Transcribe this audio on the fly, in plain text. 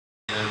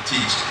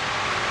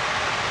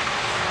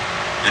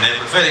And that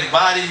prophetic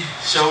body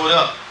showed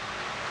up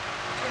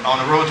on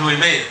the road to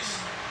Emmaus.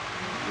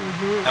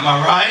 Am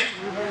I right?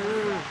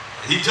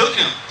 He took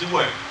him to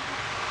where?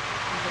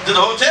 To the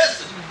Old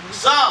Testament, the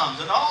Psalms,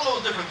 and all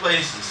those different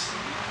places.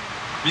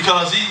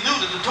 Because he knew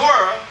that the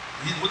Torah,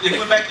 they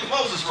went back to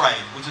Moses'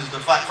 writing, which is the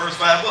first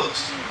 5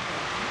 books,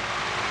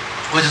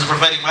 which is the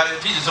prophetic body that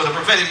teaches. So the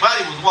prophetic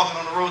body was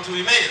walking on the road to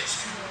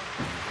Emmaus.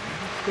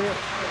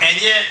 And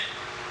yet,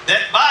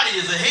 that body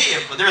is a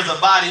head, but there's a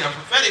body, a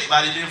prophetic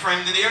body being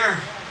framed in the earth.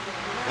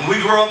 When we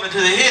grow up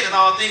into the head and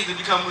all things that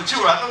become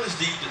mature, I know it's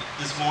deep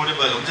this morning,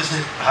 but I'm just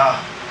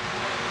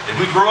if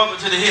we grow up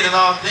into the head and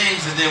all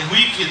things, and then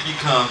we can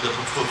become the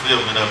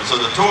fulfillment of it. So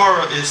the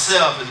Torah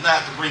itself is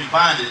not to bring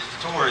bondage.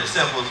 The Torah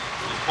itself was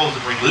supposed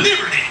to bring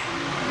liberty.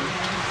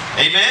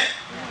 Amen?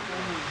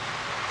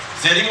 He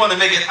said he wanted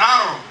to make it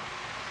honorable.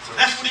 So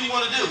that's what he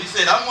wanted to do. He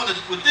said, I want to,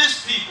 with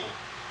this people,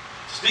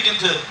 speaking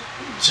to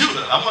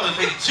Judah, I want to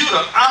make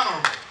Judah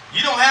honorable.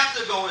 You don't have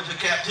to go into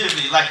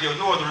captivity like your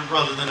northern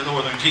brothers in the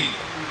northern kingdom.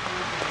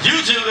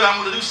 You, Judah, I'm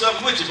going to do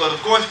something with you. But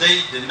of course,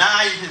 they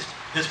denied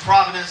his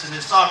providence and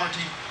his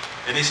sovereignty,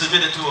 and they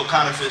submitted to a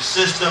counterfeit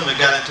system and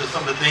got into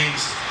some of the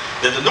things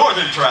that the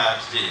northern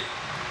tribes did.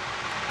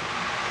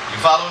 You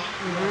follow me?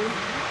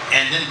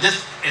 And then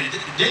 22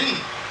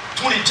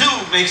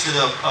 makes it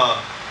a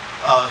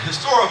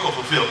historical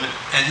fulfillment,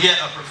 and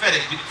yet a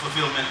prophetic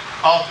fulfillment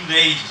all through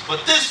the ages.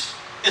 But this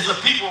is a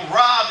people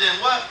robbed and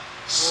what?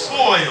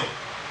 Spoiled.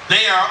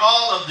 They are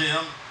all of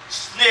them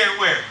snared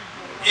where?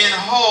 In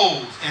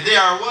holes. And they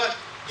are what?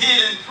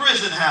 Hid in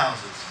prison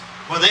houses.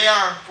 For they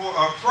are for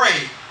a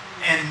prey,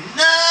 and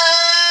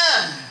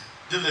none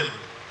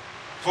delivered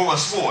for a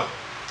sport.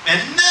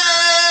 And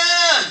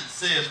none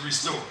says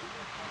restore.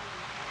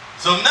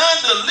 So none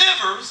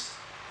delivers,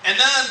 and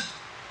none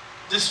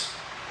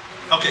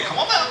okay, come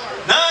on now.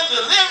 None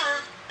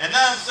delivered, and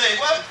none say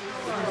what?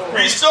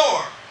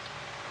 Restore.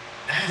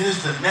 That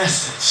is the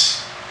message.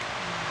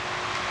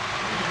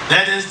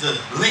 That is the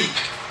link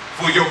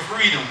for your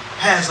freedom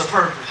has a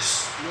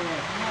purpose.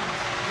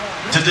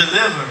 To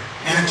deliver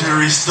and to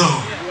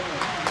restore.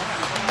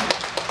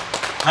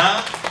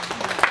 Huh?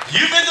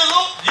 You've been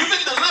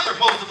delivered,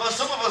 most of us.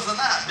 Some of us have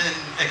not been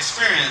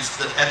experienced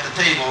at the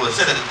table or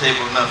sat at the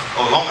table enough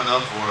or long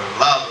enough or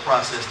allowed the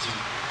process to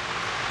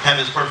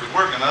have its perfect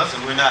work in us,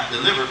 and we're not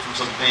delivered from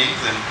some things.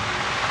 And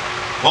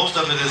most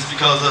of it is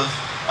because of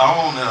our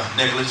own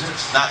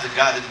negligence. Not that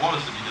God didn't want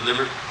us to be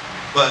delivered.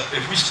 But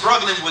if we're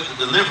struggling with the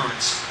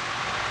deliverance,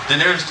 then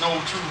there's no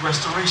true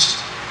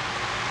restoration.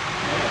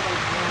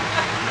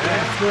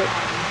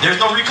 There's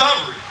no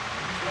recovery.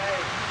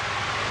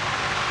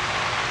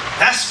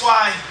 That's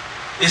why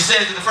it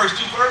says in the first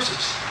 2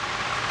 verses,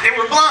 they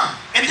were blind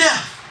and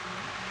deaf.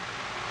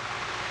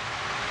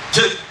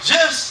 To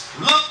just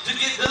look to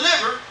get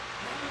delivered,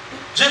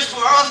 just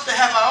for us to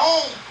have our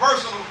own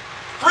personal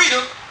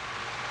freedom,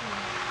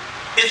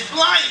 is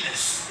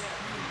blindness.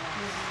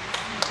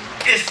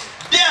 It's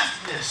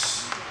deafness.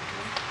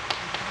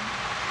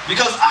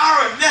 Because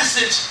our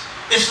message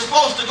is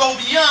supposed to go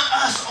beyond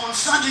us on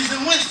Sundays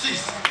and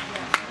Wednesdays.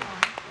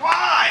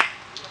 Why?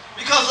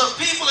 Because the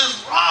people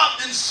is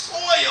robbed and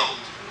spoiled.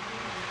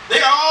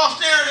 They are all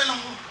stared in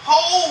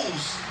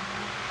holes.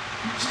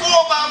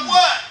 Spoiled by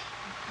what?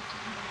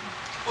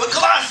 What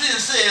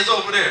Colossians says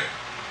over there.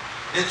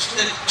 It's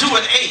 2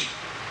 and 8.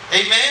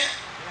 Amen?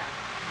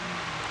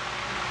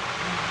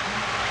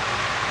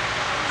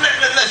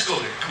 Let's go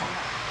there. Come on.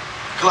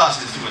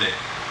 Colossians 2 and 8.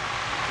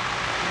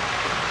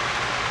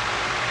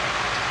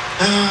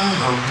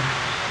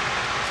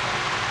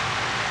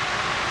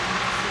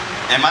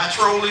 Am I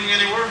trolling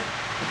anywhere?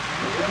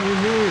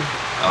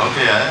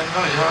 Okay, I didn't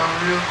know y'all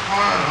real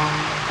quiet on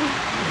me.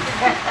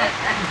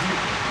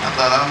 I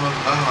thought I was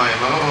like,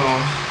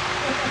 oh.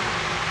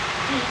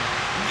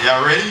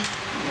 Y'all ready?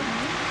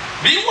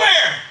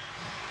 Beware,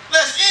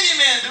 lest any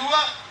man do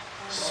what?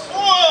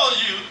 Spoil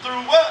you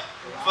through what?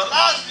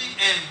 Philosophy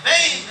and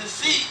vain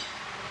deceit,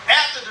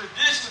 after the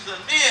traditions of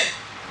men,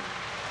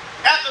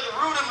 after the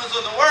rudiments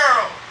of the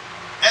world,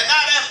 and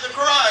not after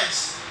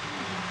Christ.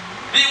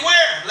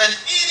 Beware,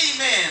 lest any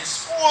man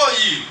spoil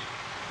you.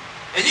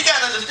 And you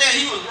got to understand,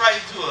 he was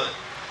writing to a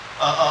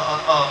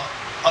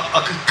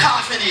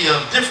cacophony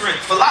of different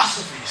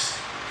philosophies.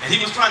 And he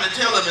was trying to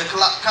tell them in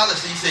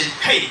Colossae, he said,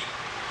 hey,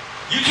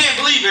 you can't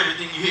believe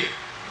everything you hear.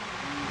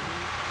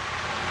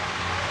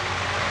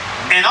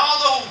 And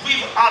although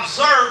we've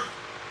observed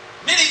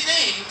many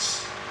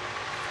things,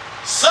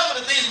 some of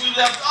the things we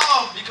left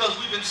off because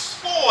we've been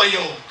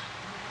spoiled.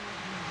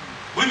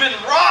 We've been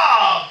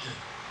robbed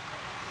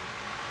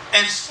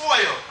and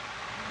spoiled.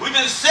 We've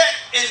been set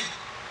in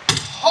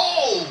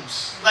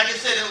holes, like it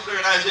said over there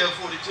in Isaiah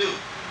 42.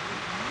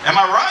 Am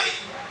I right?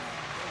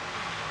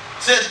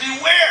 It says,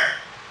 beware,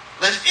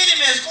 lest any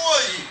man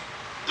spoil you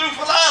through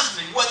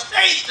philosophy, what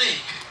they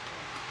think.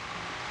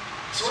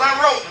 That's what I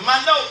wrote in my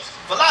notes.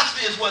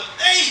 Philosophy is what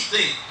they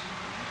think.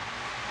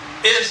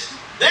 It's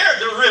their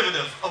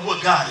derivative of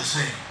what God is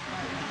saying.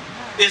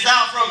 It's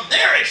out from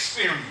their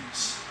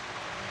experience.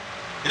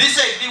 And he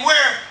said,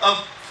 beware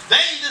of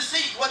Vain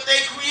deceit, what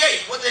they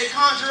create, what they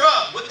conjure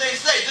up, what they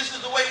say. This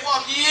is the way,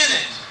 walk ye in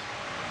it.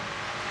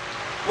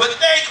 What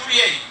they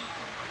create.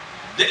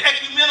 The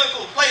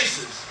ecumenical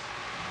places,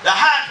 the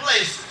high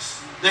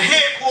places, the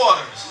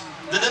headquarters,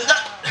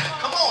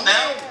 come on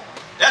now.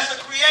 That's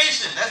a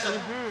creation. That's a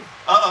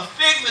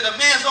figment of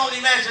man's own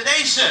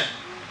imagination.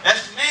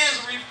 That's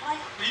man's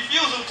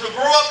refusal to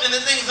grow up in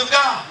the things of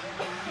God.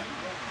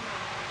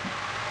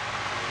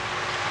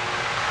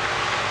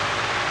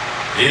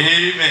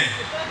 Amen.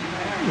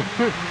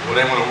 Well,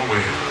 they went over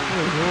here.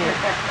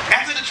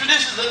 After the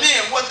traditions of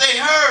men, what they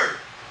heard.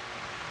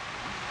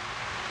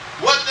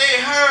 What they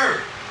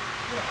heard.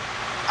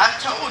 I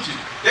told you,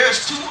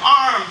 there's two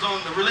arms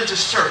on the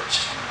religious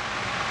church.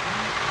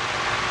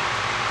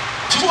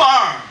 Two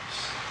arms.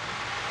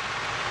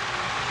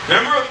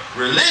 Remember,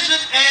 tradition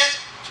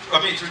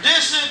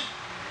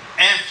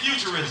and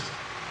futurism.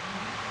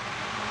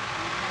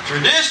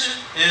 Tradition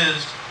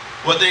is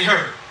what they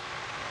heard.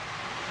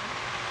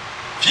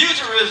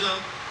 Futurism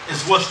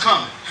is what's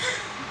coming.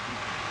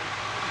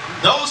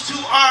 Those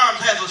two arms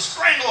have a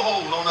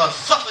stranglehold on us,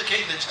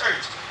 suffocating the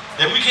church,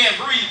 that we can't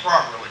breathe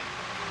properly.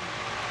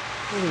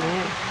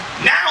 Amen.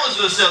 Now is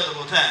the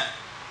acceptable time.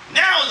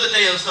 Now is the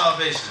day of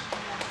salvation.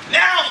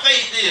 Now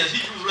faith is,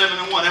 Hebrews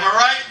 11:1. Am I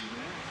right?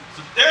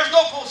 So there's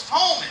no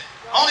postponement.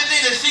 Only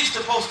thing that seeks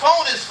to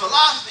postpone is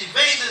philosophy,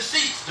 vain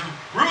deceits, the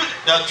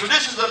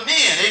traditions of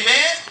men.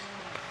 Amen?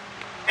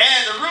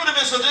 And the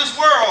rudiments of this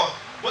world,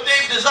 what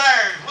they've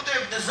desired, what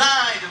they've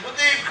designed, and what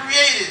they've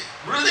created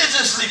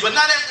religiously, but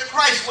not after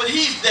Christ, what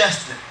he's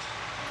destined.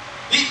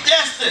 He's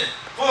destined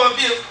for a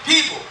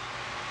people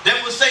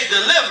that will say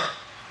deliver.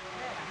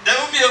 There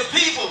will be a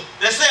people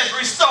that says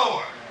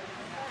restore.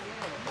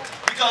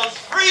 Because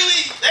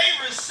freely they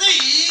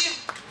receive,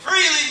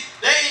 freely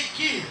they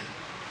give.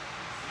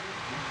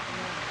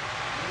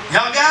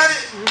 Y'all got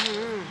it?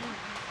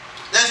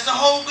 That's the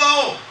whole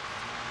goal.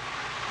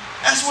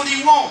 That's what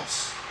he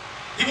wants.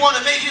 He wants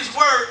to make his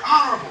word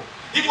honorable.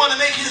 He wants to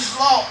make his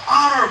law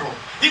honorable.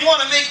 He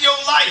wants to make your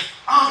life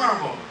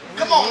honorable.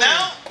 Come on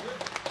now.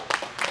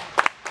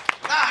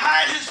 I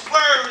hide his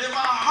word in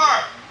my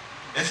heart.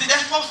 And see,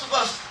 that's most of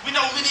us. We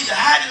know we need to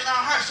hide it in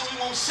our heart so we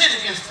won't sin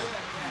against him.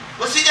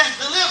 But see, that's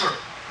delivered.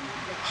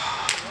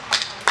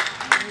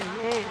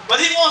 But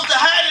he wants to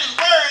hide his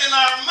word in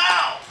our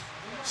mouth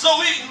so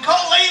we can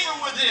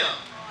co-labor with him.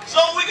 So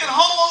we can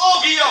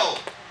homologio.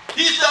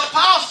 He's the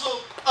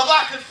apostle of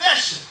our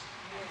confession.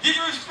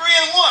 Hebrews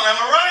 3:1, am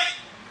I right?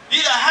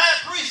 He's the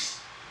high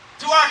priest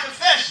to our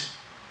confession.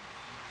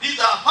 He's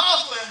the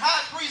apostle and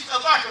high priest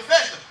of our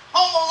confession.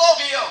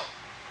 Homologio.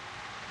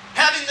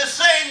 Having the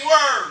same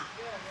word.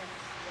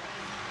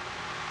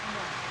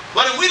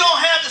 But if we don't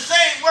have the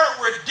same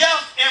word, we're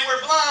deaf and we're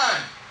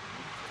blind.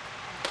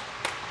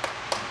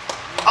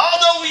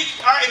 Although we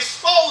are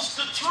exposed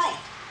to truth,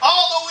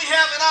 although we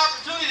have an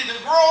opportunity to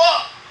grow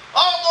up,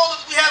 although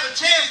we have a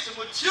chance to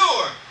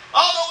mature,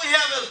 although we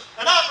have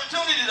an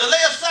opportunity to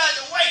lay aside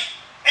the weight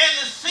and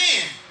the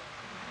sin,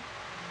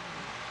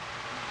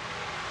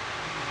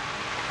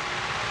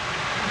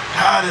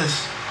 God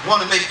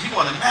he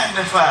want to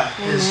magnify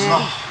his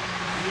law.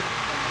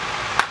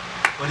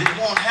 But it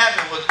won't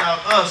happen without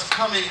us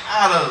coming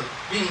out of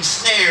being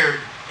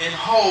snared in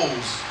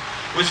holes,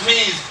 which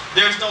means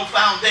there's no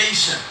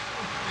foundation.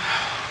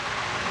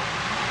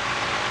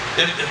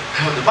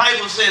 The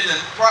Bible says in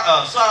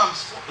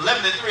Psalms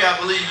 11:3, I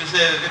believe, it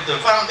says, if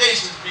the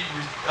foundations be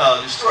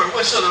destroyed,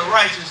 what shall the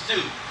righteous do?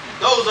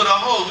 Those are the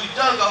holes. We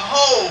dug a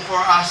hole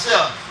for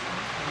ourselves.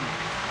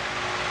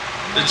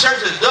 The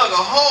church has dug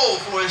a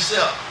hole for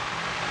itself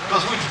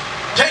because we've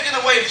taken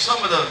away some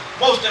of the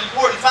most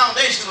important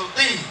foundational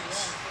things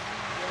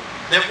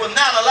that will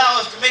not allow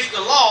us to make the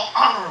law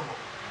honorable.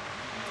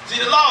 See,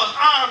 the law is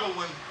honorable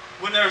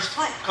when there's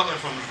fruit coming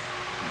from it.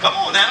 Come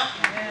on now.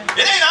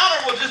 It ain't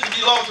honorable just to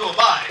belong to a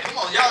body.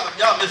 Come on,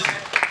 y'all listen.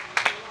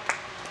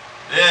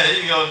 Yeah, there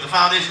you go. If the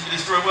foundation be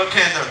destroyed, what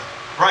can the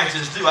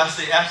righteous do? I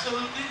say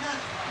absolutely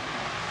nothing.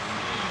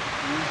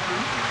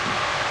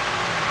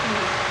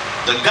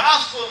 The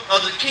gospel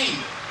of the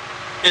kingdom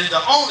is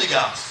the only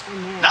gospel,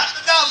 not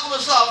the gospel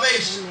of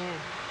salvation.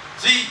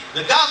 See,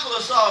 the gospel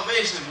of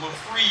salvation will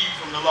free you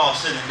from the law of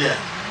sin and death.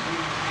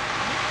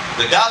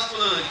 The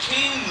gospel of the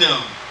kingdom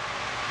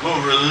will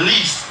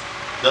release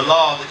the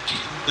law of the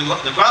kingdom. The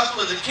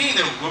gospel of the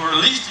kingdom will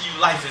release to you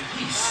life and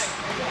peace.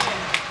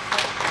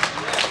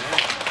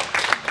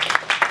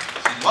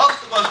 See, most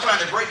of us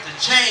trying to break the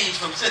chains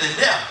from sin and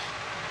death.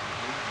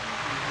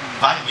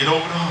 If I can get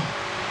over the hump,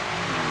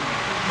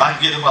 if I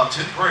can get about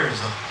 10 prayers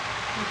up,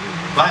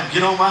 if I can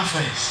get on my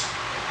face.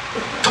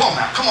 Come on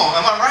now, come on,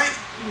 am I right?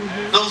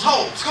 Those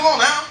holes, come on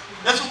now.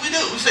 That's what we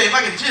do. We say, if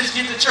I can just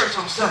get to church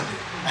on Sunday.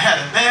 I had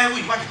a bad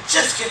week, if I can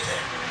just get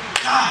there.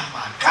 God,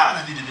 my God,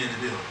 I need to be in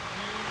the building.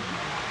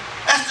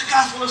 That's the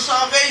gospel of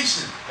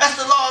salvation. That's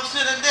the law of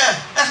sin and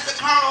death. That's the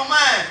carnal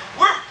mind.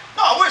 We're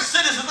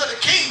citizens of the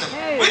kingdom.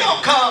 We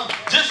don't come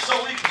just so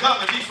we can come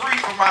and be free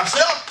from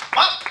ourselves.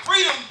 My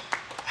freedom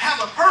have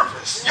a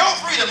purpose. Your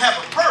freedom have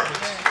a purpose.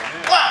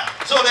 Why?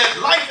 So that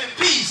life and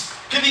peace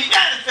can be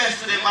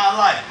in my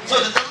life,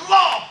 so that the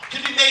law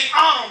can be made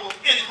honorable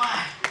in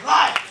my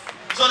life,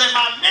 so that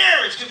my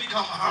marriage can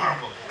become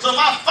honorable, so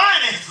my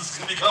finances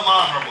can become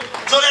honorable,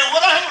 so that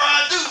whatever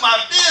I do, my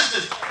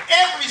business,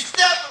 every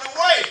step of the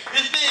way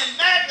is being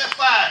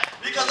magnified,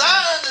 because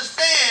I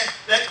understand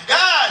that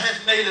God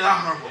has made it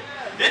honorable.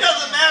 It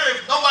doesn't matter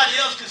if nobody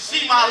else can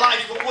see my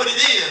life for what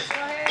it is.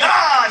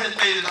 God has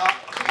made it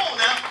honorable. Come on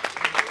now.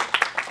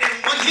 And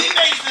when he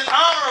makes it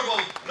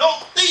honorable,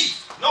 no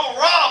thief, no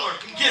robber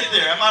can get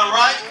there. Am I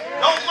right?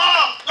 No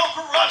mob, no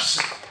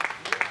corruption.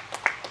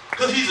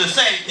 Because he's the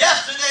same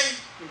yesterday,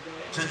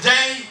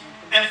 today,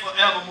 and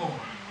forevermore.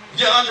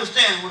 You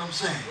understand what I'm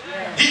saying?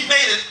 He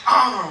made it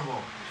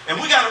honorable. And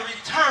we got to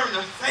return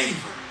the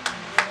favor.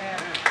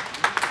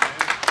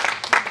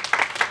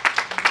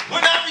 We're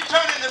not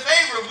returning the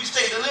favor if we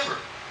stay delivered.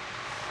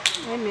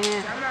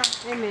 Amen.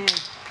 Amen.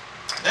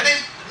 That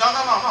ain't, no.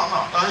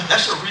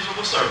 That's your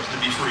reasonable service to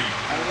be free.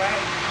 All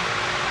right.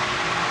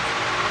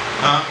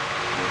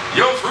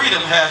 Your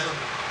freedom has a,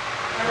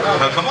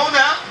 come on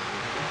now.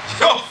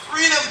 Your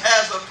freedom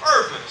has a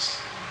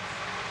purpose.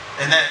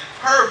 And that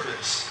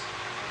purpose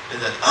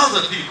is that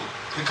other people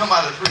can come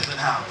out of prison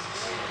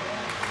houses.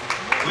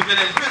 We've been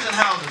in prison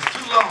houses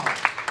too long.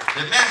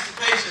 The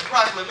Emancipation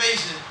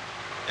Proclamation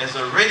has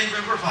already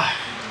been provided.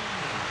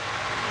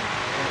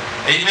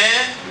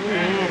 Amen?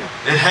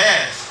 It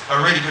has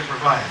already been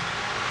provided.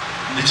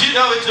 Did you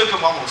know it took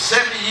them almost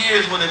 70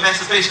 years when the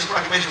Emancipation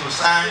Proclamation was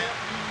signed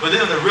for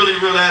them to really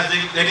realize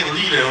they can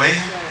leave their land?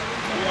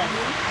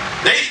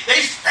 They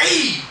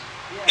stayed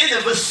in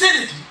the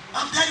vicinity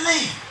of that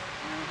land.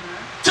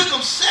 Took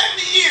them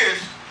 70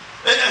 years.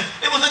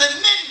 It was an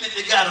amendment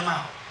that got them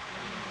out.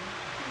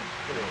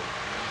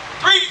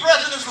 3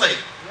 presidents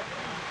later.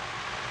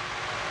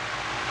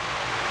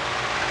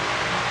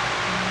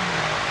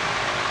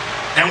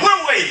 And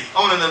we're waiting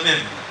on an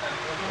amendment.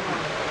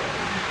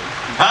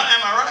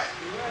 Am I right?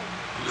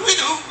 We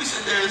do. We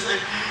sit there and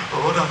say,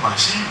 oh, the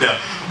machina.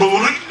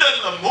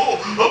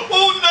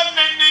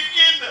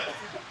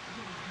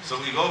 So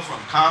we go from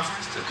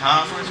conference to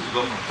conference. We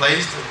go from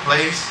place to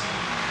place.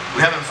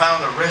 We haven't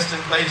found a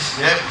resting place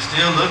yet. We're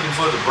still looking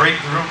for the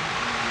breakthrough.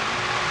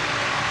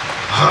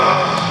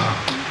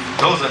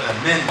 Those are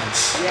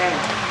amendments.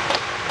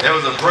 There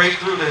was a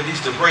breakthrough that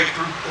needs to break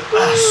through to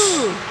us.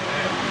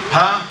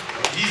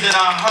 He's in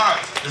our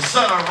hearts, the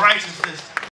Son of Righteousness